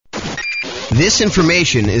This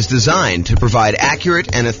information is designed to provide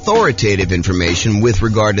accurate and authoritative information with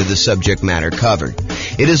regard to the subject matter covered.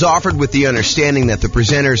 It is offered with the understanding that the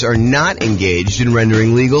presenters are not engaged in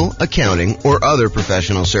rendering legal, accounting, or other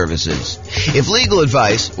professional services. If legal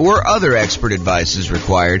advice or other expert advice is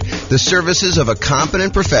required, the services of a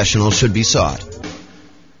competent professional should be sought.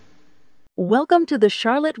 Welcome to the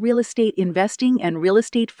Charlotte Real Estate Investing and Real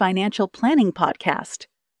Estate Financial Planning Podcast.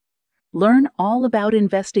 Learn all about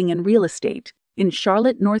investing in real estate in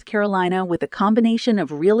Charlotte, North Carolina, with a combination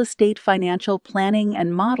of real estate financial planning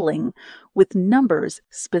and modeling with numbers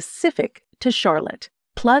specific to Charlotte,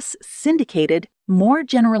 plus syndicated, more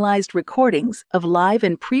generalized recordings of live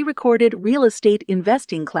and pre-recorded real estate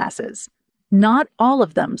investing classes, not all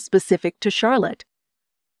of them specific to Charlotte.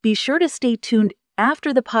 Be sure to stay tuned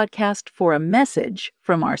after the podcast for a message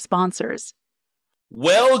from our sponsors.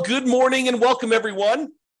 Well, good morning and welcome, everyone.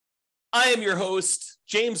 I am your host,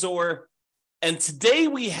 James Orr, and today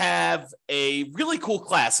we have a really cool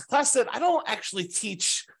class, a class that I don't actually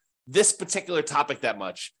teach this particular topic that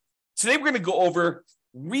much. Today we're going to go over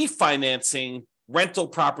refinancing rental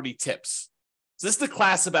property tips. So this is the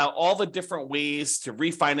class about all the different ways to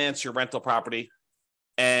refinance your rental property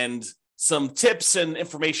and some tips and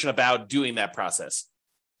information about doing that process.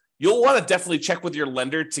 You'll want to definitely check with your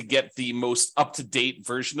lender to get the most up-to-date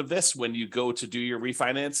version of this when you go to do your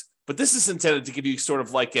refinance. But this is intended to give you sort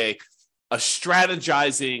of like a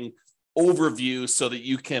strategizing overview so that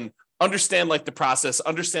you can understand like the process,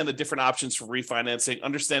 understand the different options for refinancing,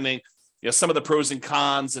 understanding some of the pros and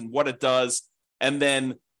cons and what it does, and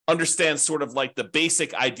then understand sort of like the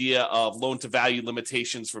basic idea of loan to value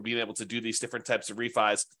limitations for being able to do these different types of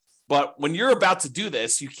refis. But when you're about to do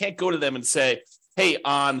this, you can't go to them and say, hey,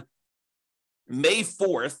 on May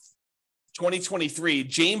 4th, 2023,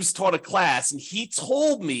 James taught a class and he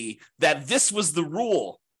told me that this was the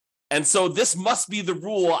rule. And so this must be the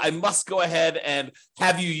rule. I must go ahead and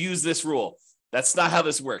have you use this rule. That's not how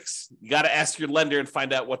this works. You got to ask your lender and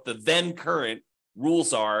find out what the then current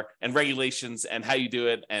rules are and regulations and how you do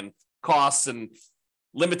it and costs and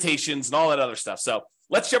limitations and all that other stuff. So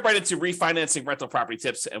let's jump right into refinancing rental property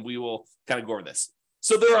tips and we will kind of go over this.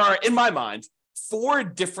 So there are, in my mind, 4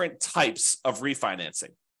 different types of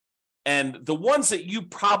refinancing. And the ones that you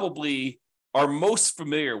probably are most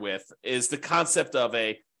familiar with is the concept of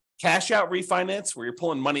a cash out refinance where you're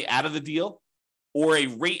pulling money out of the deal, or a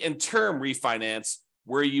rate and term refinance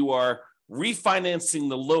where you are refinancing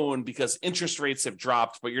the loan because interest rates have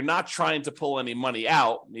dropped, but you're not trying to pull any money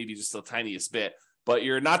out, maybe just the tiniest bit, but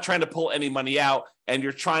you're not trying to pull any money out and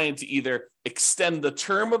you're trying to either extend the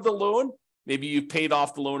term of the loan. Maybe you've paid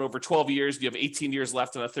off the loan over 12 years, you have 18 years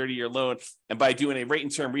left on a 30-year loan, and by doing a rate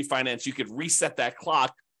and term refinance, you could reset that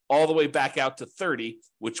clock all the way back out to 30,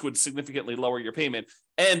 which would significantly lower your payment.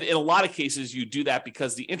 And in a lot of cases, you do that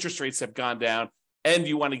because the interest rates have gone down and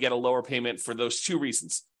you want to get a lower payment for those 2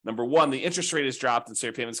 reasons. Number 1, the interest rate has dropped and so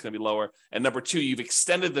your payment's going to be lower. And number 2, you've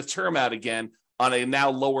extended the term out again on a now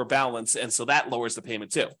lower balance, and so that lowers the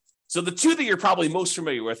payment too. So the 2 that you're probably most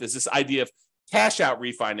familiar with is this idea of cash out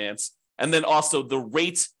refinance, and then also the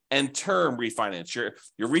rate and term refinance. You're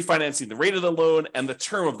refinancing the rate of the loan and the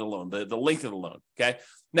term of the loan, the length of the loan, okay?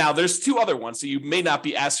 Now, there's 2 other ones that you may not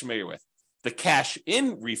be as familiar with. The cash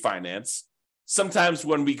in refinance. Sometimes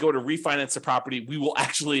when we go to refinance a property, we will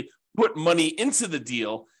actually put money into the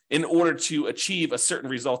deal in order to achieve a certain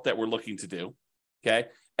result that we're looking to do, okay?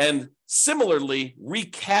 And similarly,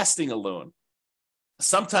 recasting a loan.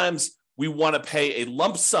 Sometimes we want to pay a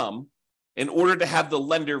lump sum in order to have the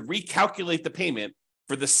lender recalculate the payment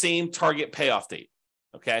for the same target payoff date,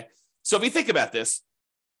 okay? So if you think about this,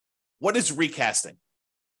 what is recasting?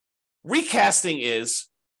 Recasting is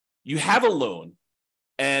you have a loan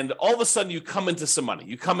and all of a sudden you come into some money.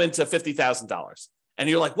 You come into $50,000 and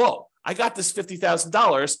you're like, whoa, I got this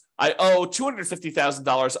 $50,000. I owe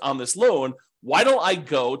 $250,000 on this loan. Why don't I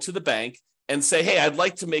go to the bank and say, hey, I'd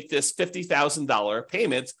like to make this $50,000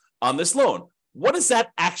 payment on this loan? What does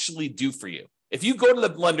that actually do for you? If you go to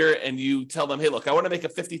the lender and you tell them, hey, look, I want to make a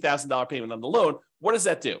 $50,000 payment on the loan, what does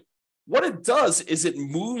that do? What it does is it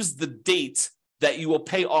moves the date that you will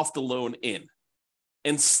pay off the loan in.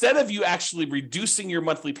 Instead of you actually reducing your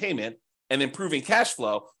monthly payment and improving cash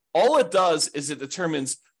flow, all it does is it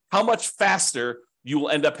determines how much faster you will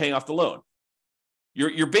end up paying off the loan.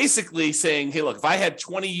 You're basically saying, hey, look, if I had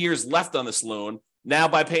 20 years left on this loan, now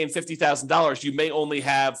by paying $50,000, you may only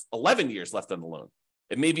have 11 years left on the loan.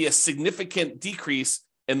 It may be a significant decrease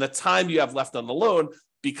in the time you have left on the loan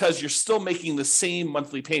because you're still making the same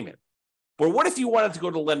monthly payment. But what if you wanted to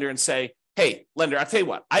go to the lender and say, hey, lender, I'll tell you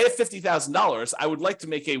what, I have $50,000. I would like to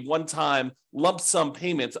make a one-time lump sum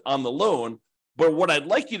payment on the loan. But what I'd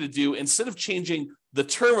like you to do, instead of changing the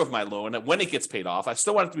term of my loan and when it gets paid off, I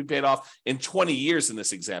still want it to be paid off in 20 years in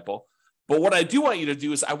this example. But what I do want you to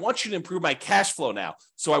do is I want you to improve my cash flow now.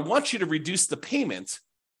 So I want you to reduce the payment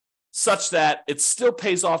such that it still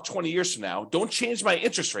pays off 20 years from now. Don't change my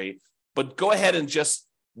interest rate, but go ahead and just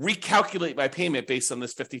recalculate my payment based on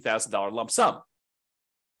this $50,000 lump sum.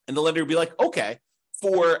 And the lender will be like, okay,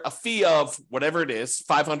 for a fee of whatever it is,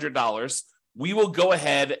 $500, we will go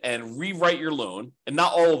ahead and rewrite your loan. And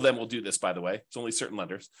not all of them will do this, by the way. It's only certain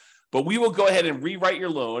lenders. But we will go ahead and rewrite your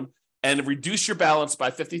loan and reduce your balance by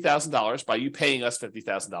 $50,000 by you paying us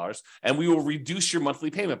 $50,000. And we will reduce your monthly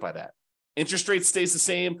payment by that. Interest rate stays the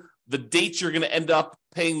same. The date you're going to end up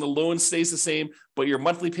paying the loan stays the same, but your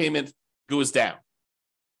monthly payment goes down.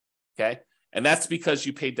 Okay? And that's because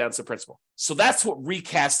you paid down some principal. So that's what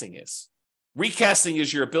recasting is. Recasting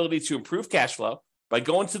is your ability to improve cash flow by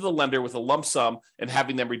going to the lender with a lump sum and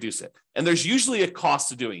having them reduce it. And there's usually a cost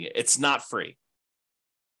to doing it. It's not free.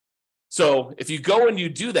 So if you go and you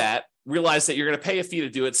do that, realize that you're going to pay a fee to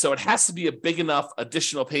do it. So it has to be a big enough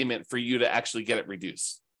additional payment for you to actually get it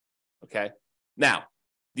reduced. Okay. Now,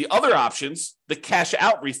 the other options, the cash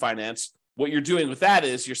out refinance, what you're doing with that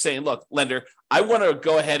is you're saying, look, lender, I want to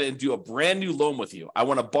go ahead and do a brand new loan with you. I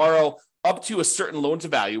want to borrow up to a certain loan to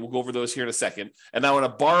value. We'll go over those here in a second. And I want to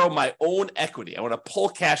borrow my own equity. I want to pull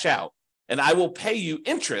cash out and I will pay you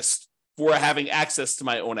interest for having access to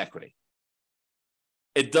my own equity.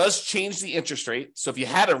 It does change the interest rate. So if you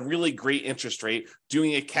had a really great interest rate,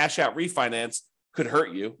 doing a cash out refinance could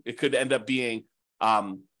hurt you. It could end up being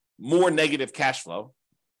more negative cash flow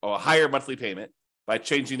or a higher monthly payment by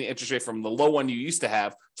changing the interest rate from the low one you used to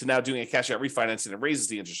have to now doing a cash out refinance, and it raises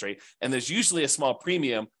the interest rate. And there's usually a small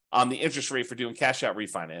premium on the interest rate for doing cash out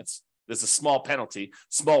refinance. There's a small penalty,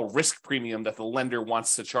 small risk premium that the lender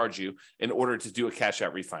wants to charge you in order to do a cash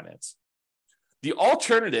out refinance. The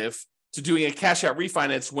alternative to doing a cash out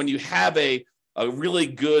refinance, when you have a really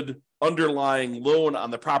good underlying loan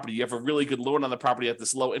on the property, you have a really good loan on the property at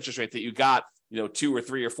this low interest rate that you got 2 or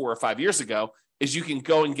 3 or 4 or 5 years ago, is you can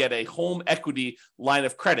go and get a home equity line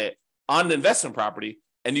of credit on an investment property,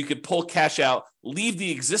 and you could pull cash out, leave the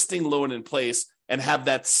existing loan in place, and have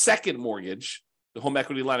that second mortgage, the home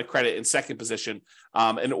equity line of credit, in second position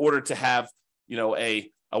in order to have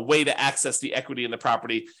a way to access the equity in the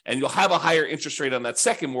property. And you'll have a higher interest rate on that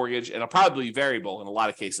second mortgage, and it'll probably be variable in a lot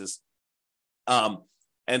of cases.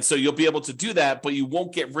 And so you'll be able to do that, but you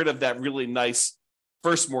won't get rid of that really nice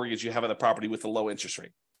first mortgage you have on the property with a low interest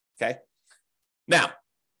rate. Okay. Now,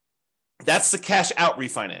 that's the cash out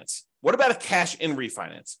refinance. What about a cash in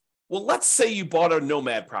refinance? Well, let's say you bought a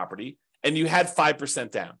nomad property and you had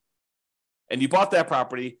 5% down, and you bought that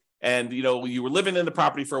property, and you were living in the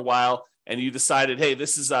property for a while, and you decided, hey,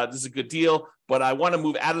 this is a good deal, but I want to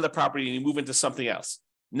move out of the property, and you move into something else.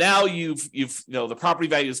 Now you've the property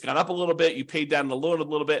value has gone up a little bit. You paid down the loan a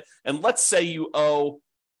little bit, and let's say you owe,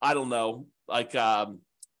 I don't know, like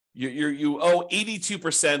you owe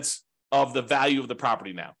 82% of the value of the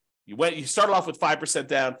property now. You started off with 5%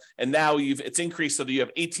 down, and now it's increased so that you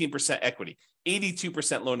have 18% equity,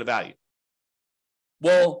 82% loan to value.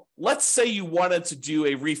 Well, let's say you wanted to do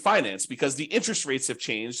a refinance because the interest rates have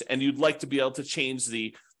changed, and you'd like to be able to change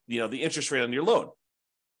the interest rate on your loan.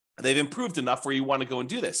 They've improved enough where you want to go and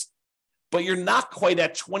do this, but you're not quite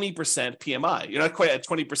at 20% PMI. You're not quite at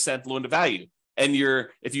 20% loan to value, and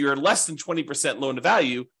if you're less than 20% loan to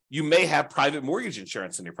value, you may have private mortgage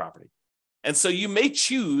insurance in your property. And so you may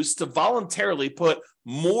choose to voluntarily put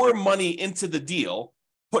more money into the deal,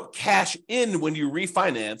 put cash in when you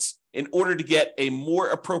refinance in order to get a more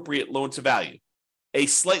appropriate loan to value, a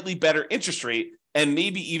slightly better interest rate, and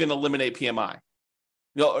maybe even eliminate PMI.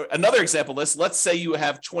 Another example is, let's say you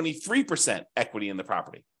have 23% equity in the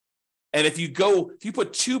property. And if you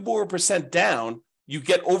put 2% more down, you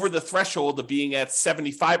get over the threshold of being at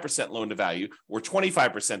 75% loan to value or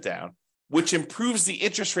 25% down, which improves the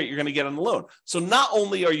interest rate you're going to get on the loan. So not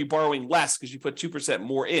only are you borrowing less because you put 2%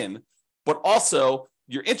 more in, but also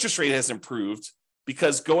your interest rate has improved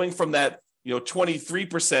because going from that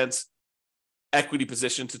 23% equity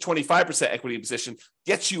position to 25% equity position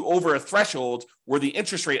gets you over a threshold where the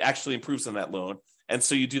interest rate actually improves on that loan. And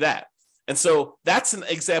so you do that. And so that's an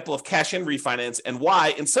example of cash in refinance, and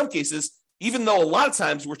why in some cases, even though a lot of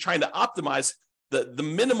times we're trying to optimize the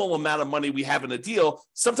minimal amount of money we have in a deal,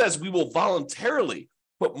 sometimes we will voluntarily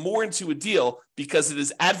put more into a deal because it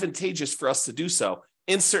is advantageous for us to do so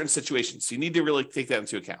in certain situations. So you need to really take that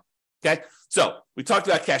into account. Okay. So we talked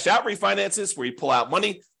about cash out refinances where you pull out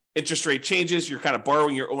money. interest rate changes, you're kind of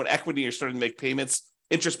borrowing your own equity, you're starting to make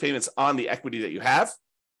interest payments on the equity that you have.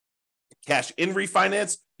 Cash in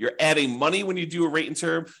refinance, you're adding money when you do a rate and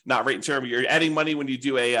term, not rate and term. You're adding money when you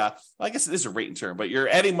do I guess it is a rate and term, but you're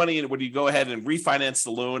adding money when you go ahead and refinance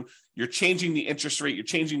the loan. You're changing the interest rate. You're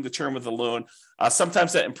changing the term of the loan.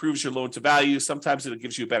 Sometimes that improves your loan to value. Sometimes it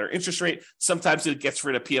gives you a better interest rate. Sometimes it gets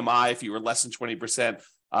rid of PMI if you were less than 20%,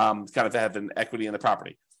 kind of have an equity in the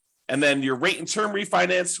property. And then your rate and term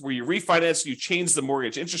refinance, where you refinance, you change the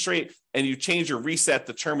mortgage interest rate and you change or reset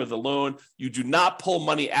the term of the loan. You do not pull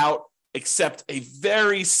money out except a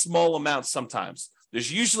very small amount sometimes.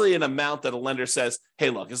 There's usually an amount that a lender says, hey,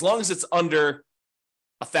 look, as long as it's under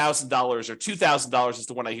 $1,000 or $2,000 is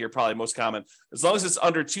the one I hear probably most common. As long as it's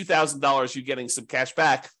under $2,000, you're getting some cash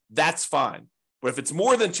back, that's fine. But if it's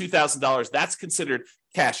more than $2,000, that's considered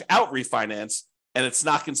cash out refinance, and it's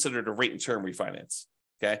not considered a rate and term refinance,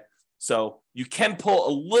 okay? So you can pull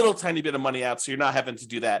a little tiny bit of money out, so you're not having to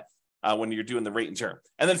do that when you're doing the rate and term.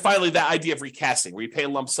 And then finally, that idea of recasting, where you pay a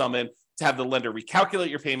lump sum in to have the lender recalculate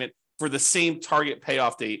your payment for the same target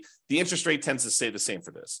payoff date. The interest rate tends to stay the same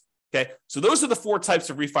for this. Okay, so those are the 4 types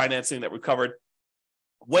of refinancing that we covered.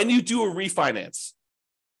 When you do a refinance,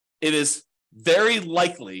 it is very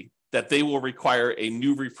likely that they will require a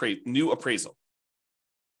new appraisal.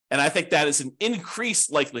 And I think that is an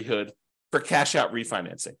increased likelihood for cash out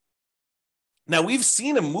refinancing. Now, we've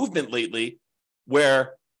seen a movement lately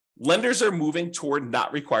where lenders are moving toward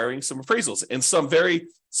not requiring some appraisals in some very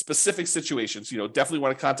specific situations. Definitely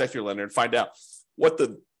want to contact your lender and find out what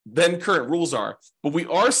the then current rules are. But we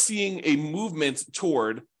are seeing a movement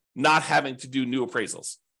toward not having to do new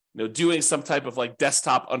appraisals. Doing some type of like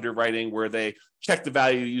desktop underwriting where they check the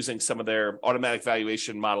value using some of their automatic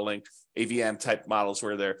valuation modeling, AVM type models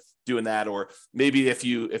where they're doing that. Or maybe if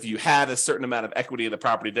you had a certain amount of equity in the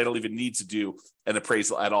property, they don't even need to do an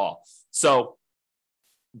appraisal at all. So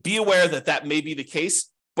be aware that may be the case,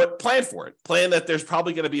 but plan for it. Plan that there's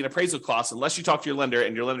probably going to be an appraisal cost unless you talk to your lender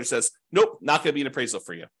and your lender says, nope, not going to be an appraisal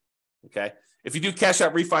for you. Okay. If you do cash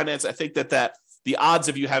out refinance, I think that the odds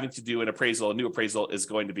of you having to do a new appraisal is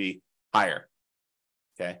going to be higher.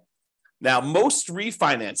 Okay. Now, most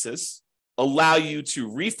refinances allow you to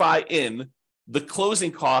refi in the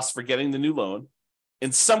closing costs for getting the new loan.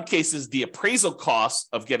 In some cases, the appraisal costs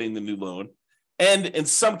of getting the new loan. And in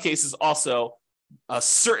some cases also, a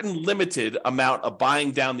certain limited amount of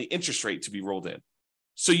buying down the interest rate to be rolled in.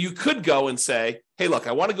 So you could go and say, hey, look,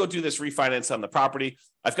 I want to go do this refinance on the property.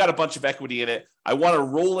 I've got a bunch of equity in it. I want to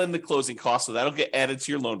roll in the closing costs, so that'll get added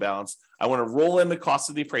to your loan balance. I want to roll in the cost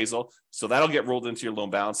of the appraisal, so that'll get rolled into your loan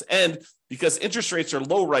balance. And because interest rates are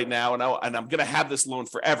low right now, and I'm going to have this loan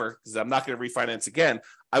forever because I'm not going to refinance again,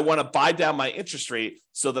 I want to buy down my interest rate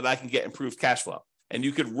so that I can get improved cash flow. And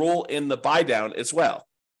you could roll in the buy down as well.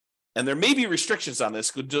 And there may be restrictions on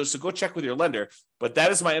this, so go check with your lender. But that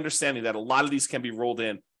is my understanding that a lot of these can be rolled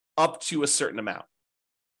in up to a certain amount.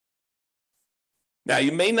 Now,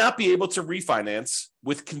 you may not be able to refinance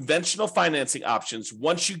with conventional financing options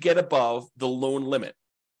once you get above the loan limit.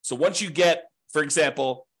 So once you get, for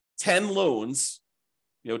example, 10 loans,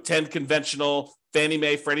 10 conventional Fannie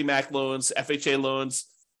Mae, Freddie Mac loans, FHA loans,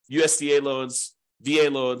 USDA loans, VA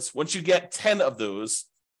loans, once you get 10 of those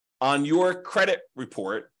on your credit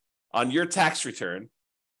report, on your tax return,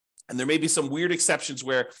 and there may be some weird exceptions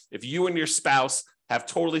where if you and your spouse have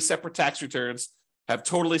totally separate tax returns, have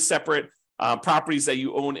totally separate properties that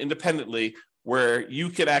you own independently, where you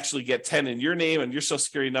could actually get 10 in your name and your social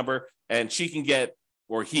security number, and she can get,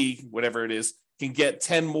 or he, whatever it is, can get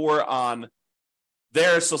 10 more on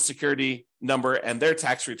their social security number and their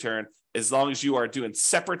tax return, as long as you are doing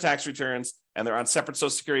separate tax returns and they're on separate social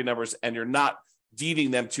security numbers and you're not deeding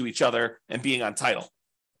them to each other and being on title.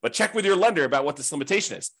 But check with your lender about what this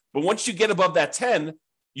limitation is. But once you get above that 10,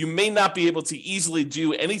 you may not be able to easily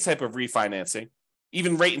do any type of refinancing,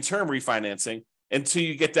 even rate and term refinancing, until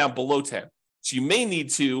you get down below 10. So you may need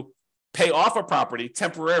to pay off a property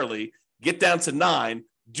temporarily, get down to 9,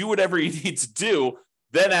 do whatever you need to do,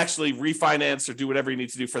 then actually refinance or do whatever you need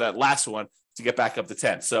to do for that last one to get back up to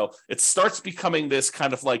 10. So it starts becoming this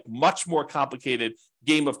kind of like much more complicated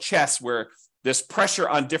game of chess where there's pressure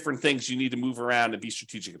on different things you need to move around and be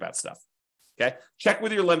strategic about stuff. Okay. Check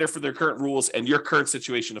with your lender for their current rules and your current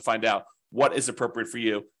situation to find out what is appropriate for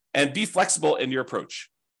you, and be flexible in your approach.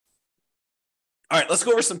 All right, let's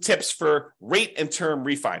go over some tips for rate and term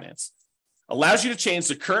refinance. Allows you to change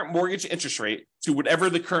the current mortgage interest rate to whatever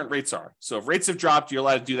the current rates are. So if rates have dropped, you're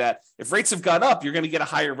allowed to do that. If rates have gone up, you're going to get a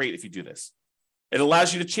higher rate if you do this. It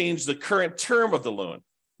allows you to change the current term of the loan.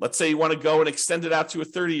 Let's say you want to go and extend it out to a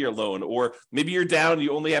 30-year loan, or maybe you're down,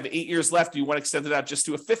 you only have 8 years left, you want to extend it out just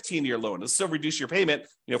to a 15-year loan. It'll still reduce your payment,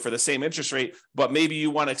 for the same interest rate, but maybe you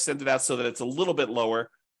want to extend it out so that it's a little bit lower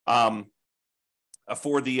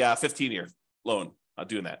for the 15-year loan,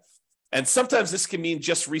 doing that. And sometimes this can mean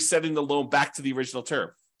just resetting the loan back to the original term.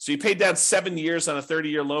 So you paid down 7 years on a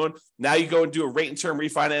 30-year loan. Now you go and do a rate and term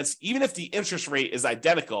refinance. Even if the interest rate is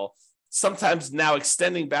identical, sometimes now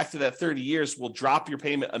extending back to that 30 years will drop your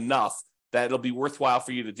payment enough that it'll be worthwhile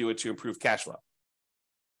for you to do it to improve cash flow.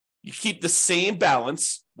 You keep the same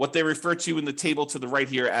balance, what they refer to in the table to the right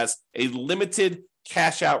here as a limited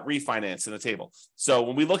cash out refinance in the table. So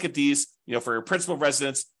when we look at these, for principal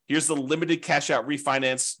residence, here's the limited cash out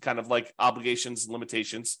refinance, kind of like obligations and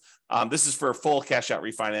limitations. This is for a full cash out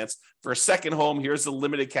refinance. For a second home, here's the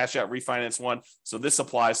limited cash out refinance one. So this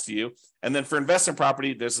applies to you. And then for investment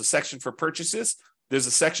property, there's a section for purchases. There's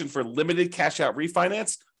a section for limited cash out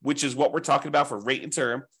refinance, which is what we're talking about for rate and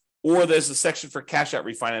term. Or there's a section for cash out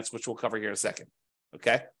refinance, which we'll cover here in a second.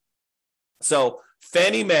 Okay. So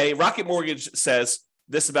Fannie Mae, Rocket Mortgage says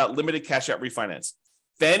this about limited cash out refinance.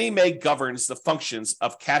 Fannie Mae governs the functions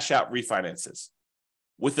of cash out refinances.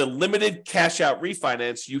 With a limited cash out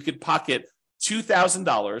refinance, you could pocket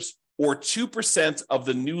 $2,000 or 2% of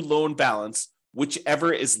the new loan balance,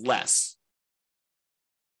 whichever is less.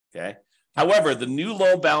 Okay. However, the new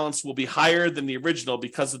loan balance will be higher than the original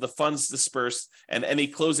because of the funds dispersed and any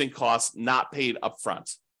closing costs not paid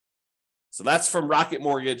upfront. So that's from Rocket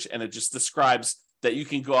Mortgage, and it just describes that you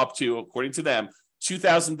can go up to, according to them,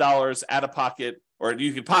 $2,000 out of pocket, or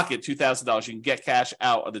you can pocket $2,000. You can get cash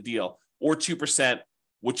out of the deal, or 2%,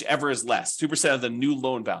 whichever is less, 2% of the new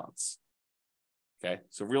loan balance. Okay,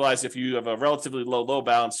 so realize if you have a relatively low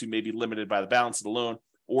balance, you may be limited by the balance of the loan,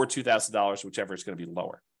 or $2,000, whichever is going to be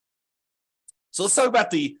lower. So let's talk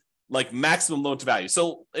about the maximum loan to value.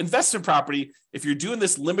 So investment property, if you're doing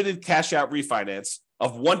this limited cash out refinance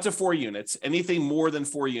of 1 to 4 units, anything more than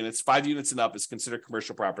 4 units, 5 units and up is considered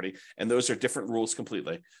commercial property. And those are different rules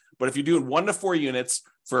completely. But if you're doing 1 to 4 units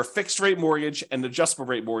for a fixed rate mortgage and adjustable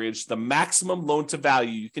rate mortgage, the maximum loan to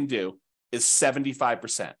value you can do is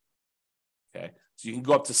 75%. Okay. So you can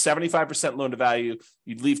go up to 75% loan to value.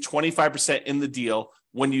 You'd leave 25% in the deal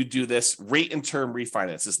when you do this rate and term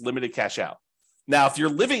refinance, this limited cash out. Now, if you're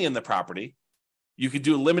living in the property, you could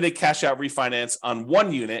do a limited cash out refinance on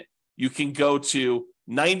 1 unit. You can go to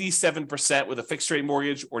 97% with a fixed rate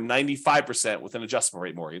mortgage or 95% with an adjustable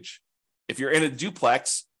rate mortgage. If you're in a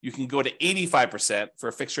duplex, you can go to 85% for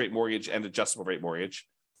a fixed rate mortgage and adjustable rate mortgage.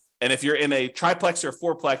 And if you're in a triplex or a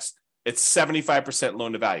fourplex, it's 75%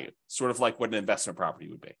 loan to value, sort of like what an investment property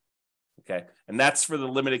would be. Okay. And that's for the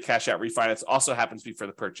limited cash out refinance. Also happens to be for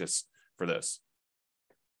the purchase for those.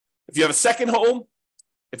 If you have a second home,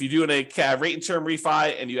 if you're doing a rate and term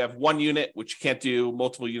refi and you have 1 unit, which you can't do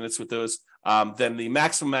multiple units with those, then the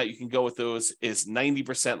maximum amount you can go with those is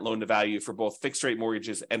 90% loan to value for both fixed rate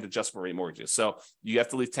mortgages and adjustable rate mortgages. So you have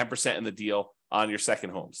to leave 10% in the deal on your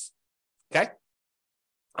second homes. Okay.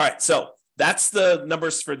 All right. So that's the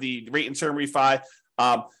numbers for the rate and term refi.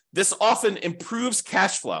 This often improves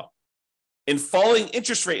cash flow in falling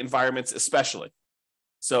interest rate environments, especially.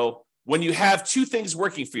 So when you have 2 things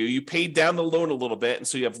working for you, you paid down the loan a little bit, and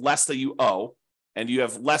so you have less that you owe, and you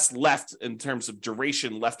have less left in terms of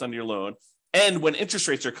duration left on your loan. And when interest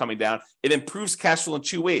rates are coming down, it improves cash flow in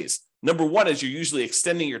 2 ways. Number one is you're usually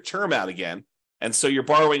extending your term out again, and so you're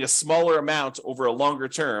borrowing a smaller amount over a longer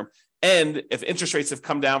term. And if interest rates have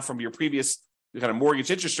come down from your previous kind of mortgage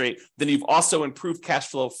interest rate, then you've also improved cash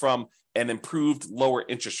flow from an improved lower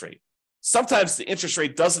interest rate. Sometimes the interest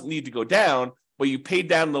rate doesn't need to go down, but you paid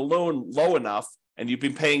down the loan low enough and you've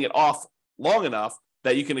been paying it off long enough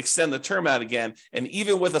that you can extend the term out again. And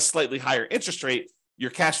even with a slightly higher interest rate, your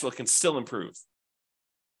cash flow can still improve.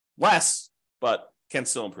 Less, but can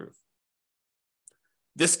still improve.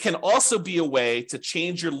 This can also be a way to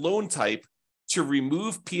change your loan type to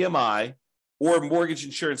remove PMI or mortgage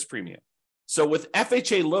insurance premium. So with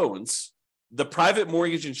FHA loans, the private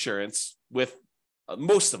mortgage insurance with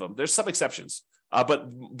most of them, there's some exceptions, but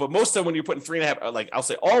most of them when you're putting 3.5%, I'll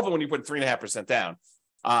say all of them when you're putting 3.5% down,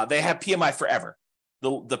 they have PMI forever.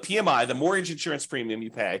 The PMI, the mortgage insurance premium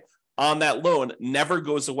you pay on that loan never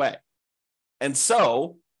goes away. And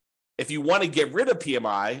so if you want to get rid of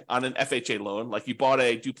PMI on an FHA loan, like you bought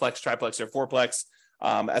a duplex, triplex, or fourplex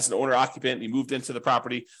as an owner occupant, you moved into the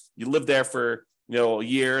property, you lived there for a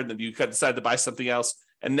year, and then you decide to buy something else.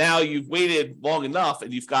 And now you've waited long enough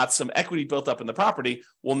and you've got some equity built up in the property.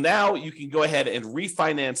 Well, now you can go ahead and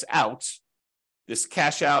refinance out this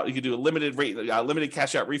cash out. You can do a limited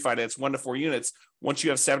cash out refinance, 1 to 4 units, once you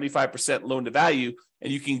have 75% loan to value,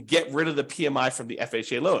 and you can get rid of the PMI from the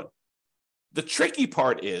FHA loan. The tricky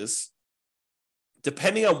part is,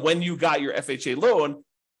 depending on when you got your FHA loan,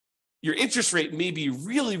 your interest rate may be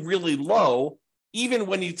really, really low, even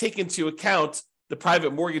when you take into account the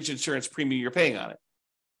private mortgage insurance premium you're paying on it.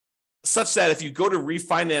 Such that if you go to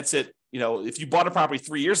refinance it, if you bought a property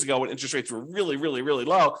 3 years ago when interest rates were really, really, really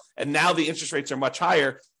low, and now the interest rates are much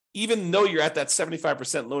higher, even though you're at that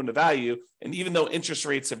 75% loan to value, and even though interest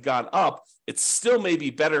rates have gone up, it still may be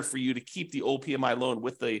better for you to keep the old PMI loan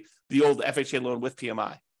with the old FHA loan with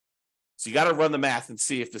PMI. So you got to run the math and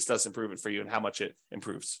see if this does improve it for you and how much it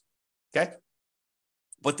improves. Okay?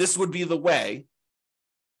 But this would be the way,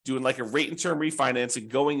 doing like a rate and term refinance and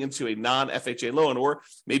going into a non-FHA loan, or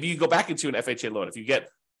maybe you go back into an FHA loan. If you get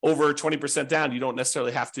over 20% down, you don't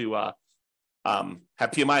necessarily have to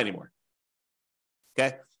have PMI anymore.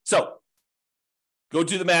 Okay? So go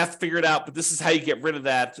do the math, figure it out, but this is how you get rid of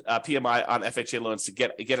that PMI on FHA loans to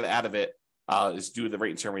get it out of it, is do the rate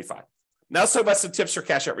and term refi. Now let's talk about some tips for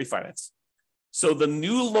cash out refinance. So the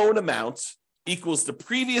new loan amount equals the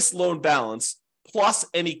previous loan balance plus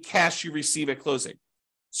any cash you receive at closing.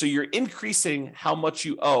 So you're increasing how much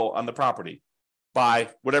you owe on the property by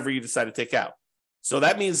whatever you decide to take out. So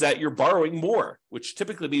that means that you're borrowing more, which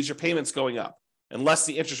typically means your payment's going up, unless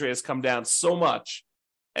the interest rate has come down so much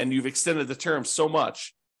and you've extended the term so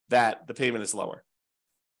much that the payment is lower.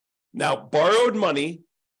 Now, borrowed money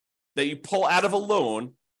that you pull out of a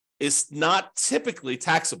loan is not typically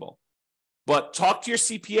taxable, but talk to your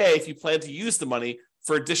CPA if you plan to use the money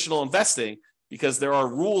for additional investing, because there are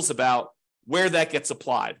rules about where that gets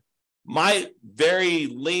applied. My very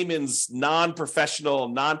layman's, non-professional,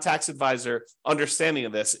 non-tax advisor understanding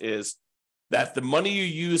of this is that the money you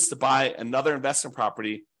use to buy another investment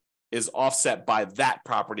property is offset by that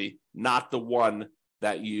property, not the one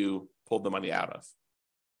that you pulled the money out of.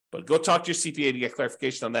 But go talk to your CPA to get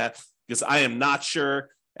clarification on that, because I am not sure,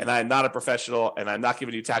 and I am not a professional, and I'm not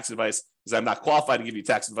giving you tax advice because I'm not qualified to give you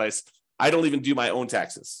tax advice. I don't even do my own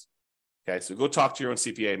taxes. Okay, so go talk to your own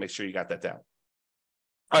CPA and make sure you got that down.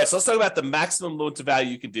 All right, so let's talk about the maximum loan to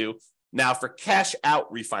value you can do now for cash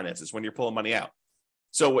out refinances when you're pulling money out.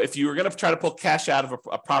 So if you were going to try to pull cash out of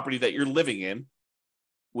a property that you're living in,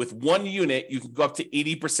 with 1 unit, you can go up to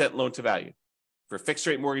 80% loan to value for fixed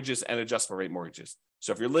rate mortgages and adjustable rate mortgages.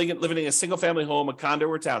 So if you're living in a single family home, a condo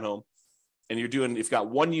or a townhome, and if you've got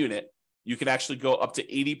 1 unit, you can actually go up to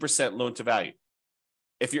 80% loan to value.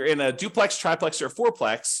 If you're in a duplex, triplex, or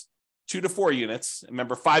fourplex, 2 to 4 units,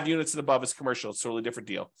 remember 5 units and above is commercial, it's a totally different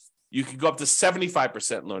deal. You can go up to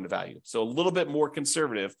 75% loan to value. So a little bit more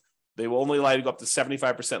conservative. They will only allow you to go up to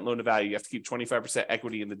 75% loan to value. You have to keep 25%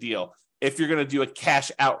 equity in the deal if you're going to do a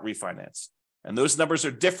cash out refinance. And those numbers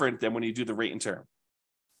are different than when you do the rate and term.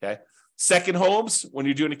 Okay. Second homes, when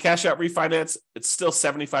you're doing a cash out refinance, it's still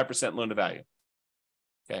 75% loan to value.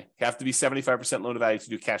 Okay. You have to be 75% loan to value to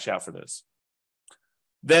do cash out for those.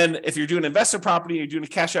 Then if you're doing investment property, you're doing a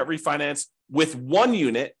cash out refinance with 1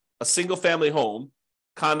 unit, a single family home,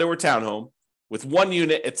 condo or townhome, with 1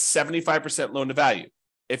 unit, it's 75% loan to value.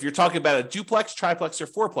 If you're talking about a duplex, triplex, or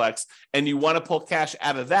fourplex, and you want to pull cash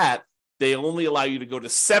out of that, they only allow you to go to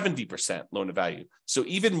 70% loan to value. So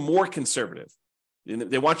even more conservative.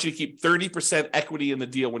 They want you to keep 30% equity in the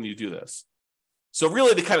deal when you do this. So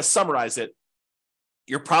really, to kind of summarize it,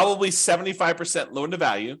 you're probably 75% loan to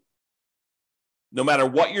value, no matter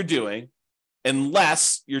what you're doing,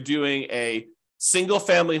 unless you're doing a single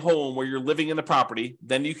family home where you're living in the property,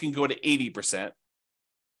 then you can go to 80%.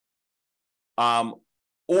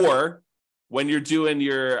 Or when you're doing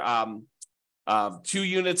your 2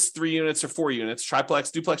 units, 3 units, or 4 units,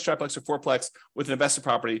 triplex, duplex, triplex, or fourplex with an investment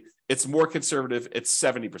property, it's more conservative. It's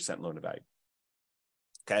 70% loan to value.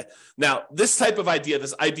 Okay. Now, this type of idea,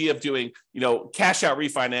 this idea of doing, cash out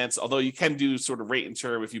refinance, although you can do sort of rate and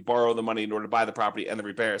term if you borrow the money in order to buy the property and the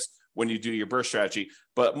repairs when you do your burst strategy.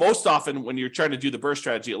 But most often when you're trying to do the burst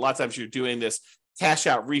strategy, a lot of times you're doing this cash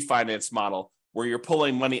out refinance model where you're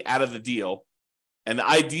pulling money out of the deal. And the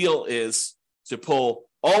ideal is to pull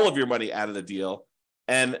all of your money out of the deal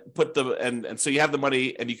and and so you have the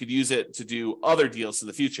money and you could use it to do other deals in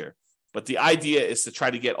the future. But the idea is to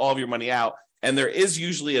try to get all of your money out. And there is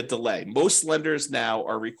usually a delay. Most lenders now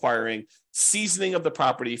are requiring seasoning of the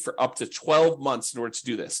property for up to 12 months in order to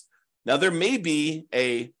do this. Now, there may be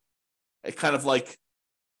a kind of like,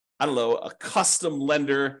 a custom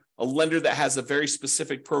lender, a lender that has a very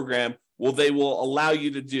specific program. Well, they will allow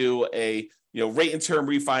you to do a rate and term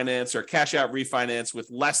refinance or cash out refinance with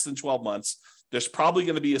less than 12 months. There's probably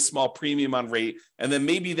going to be a small premium on rate. And then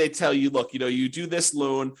maybe they tell you, look, you do this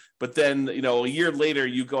loan, but then, a year later,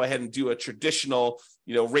 you go ahead and do a traditional,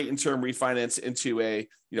 rate and term refinance into a,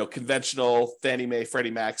 conventional Fannie Mae,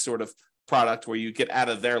 Freddie Mac sort of product where you get out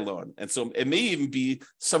of their loan. And so it may even be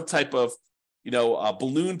some type of, a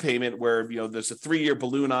balloon payment where, there's a 3-year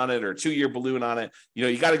balloon on it or a 2-year balloon on it.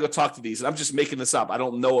 You got to go talk to these. And I'm just making this up. I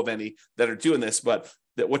don't know of any that are doing this, but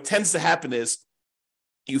what tends to happen is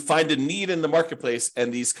you find a need in the marketplace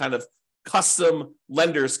and these kind of custom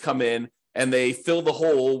lenders come in and they fill the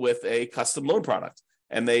hole with a custom loan product.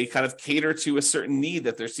 And they kind of cater to a certain need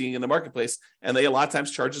that they're seeing in the marketplace. And they a lot of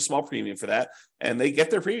times charge a small premium for that. And they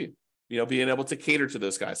get their premium, being able to cater to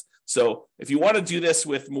those guys. So if you want to do this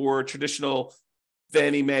with more traditional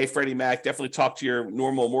Fannie Mae, Freddie Mac, definitely talk to your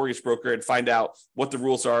normal mortgage broker and find out what the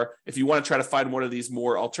rules are. If you want to try to find one of these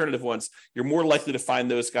more alternative ones, you're more likely to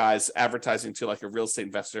find those guys advertising to like a real estate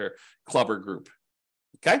investor club or group.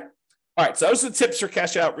 Okay. All right. So those are the tips for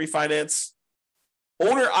cash out refinance.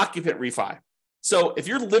 Owner occupant refi. So if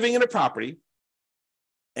you're living in a property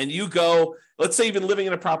and you go, let's say you've been living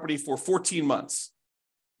in a property for 14 months,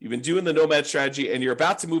 you've been doing the nomad strategy and you're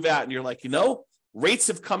about to move out and you're like, rates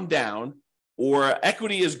have come down or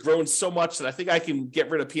equity has grown so much that I think I can get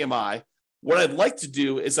rid of PMI. What I'd like to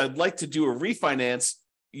do is I'd like to do a refinance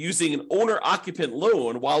using an owner occupant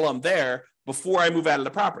loan while I'm there before I move out of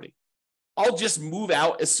the property. I'll just move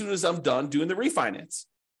out as soon as I'm done doing the refinance.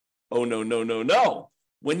 Oh, no.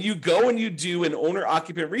 When you go and you do an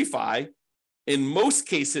owner-occupant refi, in most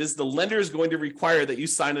cases, the lender is going to require that you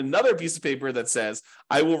sign another piece of paper that says,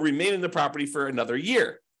 I will remain in the property for another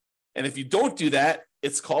year. And if you don't do that,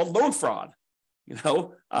 it's called loan fraud.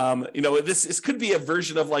 This could be a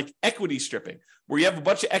version of like equity stripping, where you have a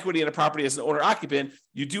bunch of equity in a property as an owner-occupant,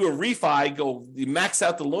 you do a refi, you max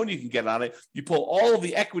out the loan you can get on it, you pull all of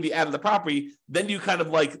the equity out of the property, then you kind of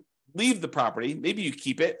like leave the property. Maybe you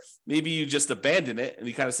keep it. Maybe you just abandon it. And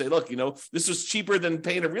you kind of say, look, this was cheaper than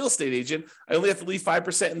paying a real estate agent. I only have to leave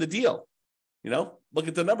 5% in the deal. Look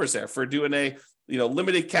at the numbers there for doing a,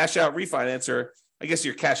 limited cash out refinance, or I guess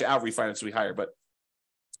your cash out refinance will be higher, but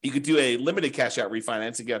you could do a limited cash out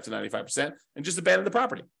refinance and get up to 95% and just abandon the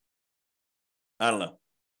property. I don't know.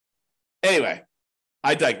 Anyway,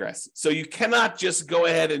 I digress. So you cannot just go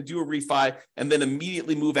ahead and do a refi and then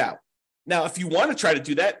immediately move out. Now, if you want to try to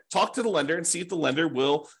do that, talk to the lender and see if the lender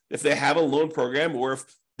will, if they have a loan program or if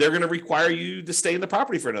they're going to require you to stay in the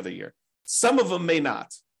property for another year. Some of them may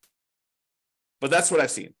not. But that's what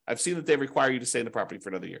I've seen. I've seen that they require you to stay in the property for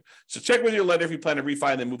another year. So check with your lender if you plan to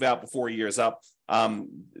refi and then move out before a year is up.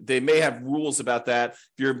 They may have rules about that.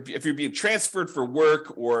 If you're being transferred for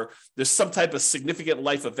work or there's some type of significant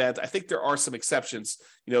life event, I think there are some exceptions.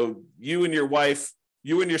 You and your wife,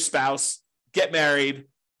 you and your spouse get married.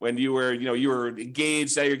 When you were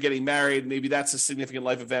engaged, now you're getting married. Maybe that's a significant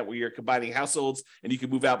life event where you're combining households and you can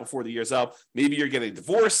move out before the year's up. Maybe you're getting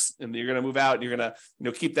divorced and you're going to move out and you're going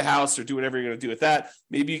to, keep the house or do whatever you're going to do with that.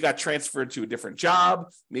 Maybe you got transferred to a different job.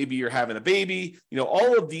 Maybe you're having a baby.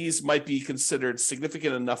 All of these might be considered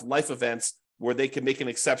significant enough life events where they can make an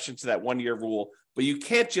exception to that 1-year rule. But you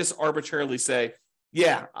can't just arbitrarily say,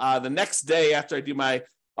 the next day after I do my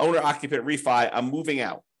owner occupant refi, I'm moving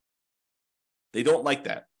out. They don't like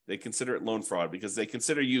that. They consider it loan fraud because they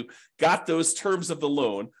consider you got those terms of the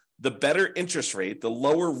loan, the better interest rate, the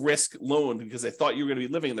lower risk loan because they thought you were going to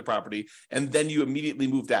be living in the property, and then you immediately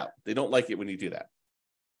moved out. They don't like it when you do that.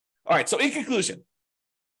 All right, so in conclusion,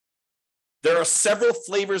 there are several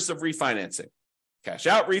flavors of refinancing. Cash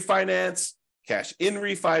out refinance, cash in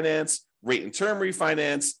refinance, rate and term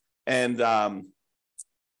refinance, and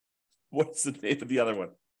what's the name of the other one?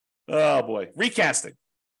 Oh boy, recasting.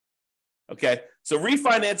 Okay, so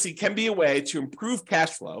refinancing can be a way to improve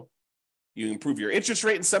cash flow. You improve your interest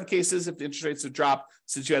rate in some cases. If the interest rates have dropped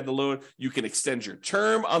since you had the loan, you can extend your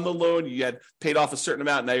term on the loan. You had paid off a certain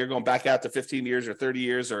amount. Now you're going back out to 15 years or 30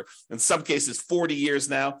 years, or in some cases, 40 years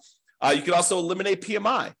now. You can also eliminate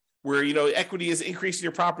PMI, where, equity is increasing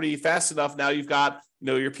your property fast enough. Now you've got,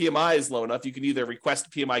 your PMI is low enough. You can either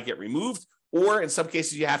request PMI get removed, or in some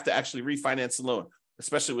cases, you have to actually refinance the loan,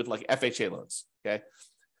 especially with like FHA loans. Okay.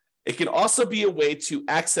 It can also be a way to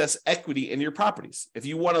access equity in your properties. If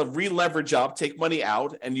you want to re-leverage up, take money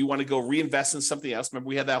out, and you want to go reinvest in something else. Remember,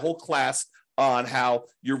 we had that whole class on how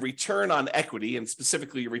your return on equity, and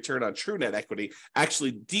specifically your return on true net equity,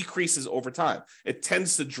 actually decreases over time. It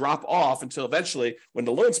tends to drop off until eventually, when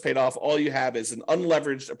the loan's paid off, all you have is an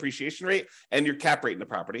unleveraged appreciation rate and your cap rate in the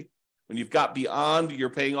property. When you've got beyond,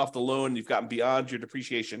 you're paying off the loan, you've gotten beyond your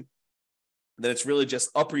depreciation, then it's really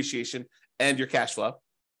just appreciation and your cash flow.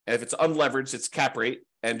 And if it's unleveraged, it's cap rate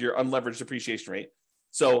and your unleveraged depreciation rate.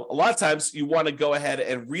 So a lot of times you want to go ahead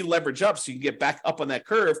and re-leverage up so you can get back up on that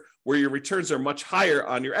curve where your returns are much higher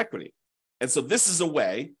on your equity. And so this is a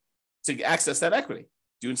way to access that equity,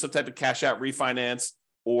 doing some type of cash out refinance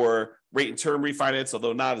or rate and term refinance,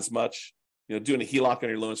 although not as much. Doing a HELOC on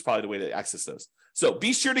your loan is probably the way to access those. So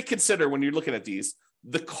be sure to consider when you're looking at these,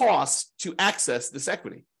 the cost to access this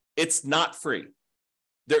equity. It's not free.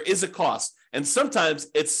 There is a cost. And sometimes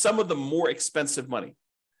it's some of the more expensive money.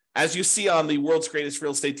 As you see on the World's Greatest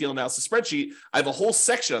Real Estate Deal Analysis spreadsheet, I have a whole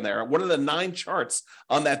section on there. One of the 9 charts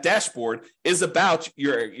on that dashboard is about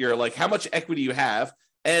your like how much equity you have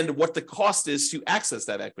and what the cost is to access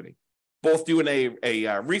that equity. Both doing a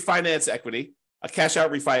refinance equity, a cash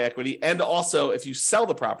out refi equity, and also if you sell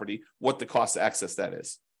the property, what the cost to access that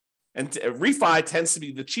is. And refi tends to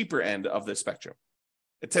be the cheaper end of the spectrum.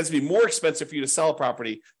 It tends to be more expensive for you to sell a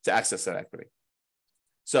property to access that equity.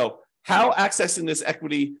 So how accessing this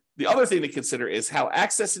equity, the other thing to consider is how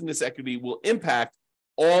accessing this equity will impact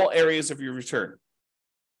all areas of your return.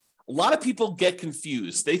 A lot of people get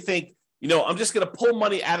confused. They think, I'm just going to pull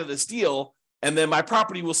money out of this deal and then my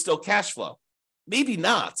property will still cash flow. Maybe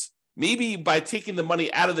not. Maybe by taking the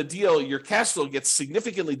money out of the deal, your cash flow gets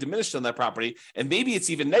significantly diminished on that property, and maybe it's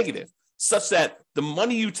even negative, such that the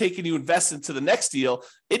money you take and you invest into the next deal,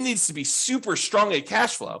 it needs to be super strong at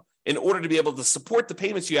cash flow in order to be able to support the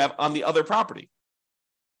payments you have on the other property.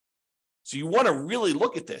 So you want to really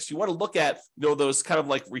look at this. You want to look at those kind of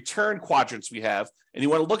like return quadrants we have, and you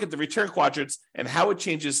want to look at the return quadrants and how it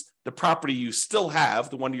changes the property you still have,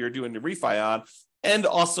 the one you're doing the refi on, and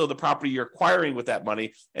also the property you're acquiring with that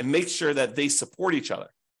money, and make sure that they support each other.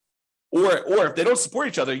 Or if they don't support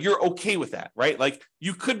each other, you're okay with that, right? Like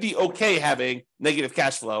you could be okay having negative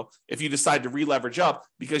cash flow if you decide to re-leverage up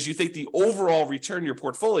because you think the overall return in your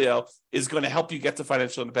portfolio is going to help you get to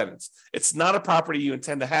financial independence. It's not a property you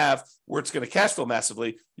intend to have where it's going to cash flow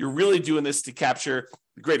massively. You're really doing this to capture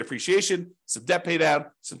the great appreciation, some debt pay down,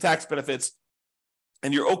 some tax benefits,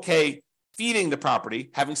 and you're okay feeding the property,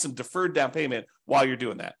 having some deferred down payment while you're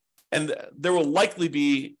doing that. And there will likely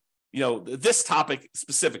be, this topic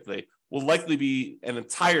specifically will likely be an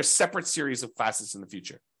entire separate series of classes in the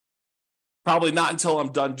future. Probably not until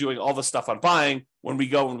I'm done doing all the stuff on buying when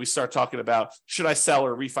we start talking about should I sell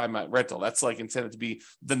or refi my rental. That's like intended to be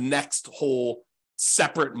the next whole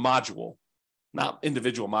separate module, not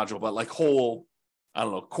individual module, but like whole,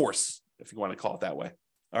 course, if you want to call it that way.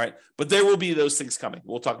 All right. But there will be those things coming.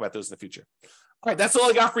 We'll talk about those in the future. All right. That's all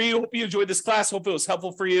I got for you. Hope you enjoyed this class. Hope it was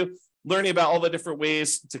helpful for you, learning about all the different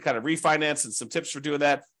ways to kind of refinance and some tips for doing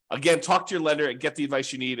that. Again, talk to your lender and get the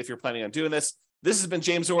advice you need if you're planning on doing this. This has been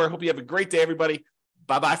James Orr. Hope you have a great day, everybody.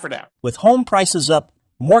 Bye-bye for now. With home prices up,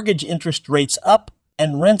 mortgage interest rates up,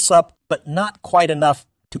 and rents up, but not quite enough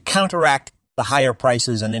to counteract the higher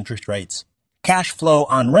prices and interest rates. Cash flow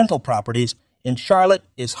on rental properties in Charlotte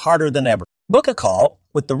is harder than ever. Book a call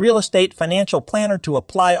with the Real Estate Financial Planner to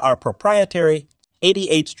apply our proprietary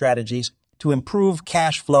 88 strategies to improve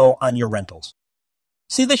cash flow on your rentals.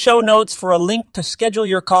 See the show notes for a link to schedule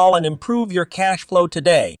your call and improve your cash flow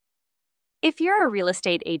today. If you're a real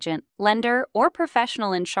estate agent, lender, or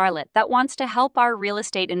professional in Charlotte that wants to help our real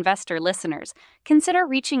estate investor listeners, consider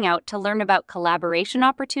reaching out to learn about collaboration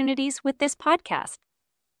opportunities with this podcast.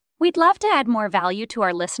 We'd love to add more value to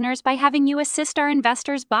our listeners by having you assist our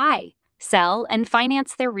investors buy, sell, and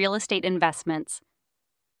finance their real estate investments.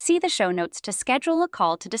 See the show notes to schedule a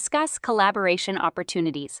call to discuss collaboration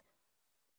opportunities.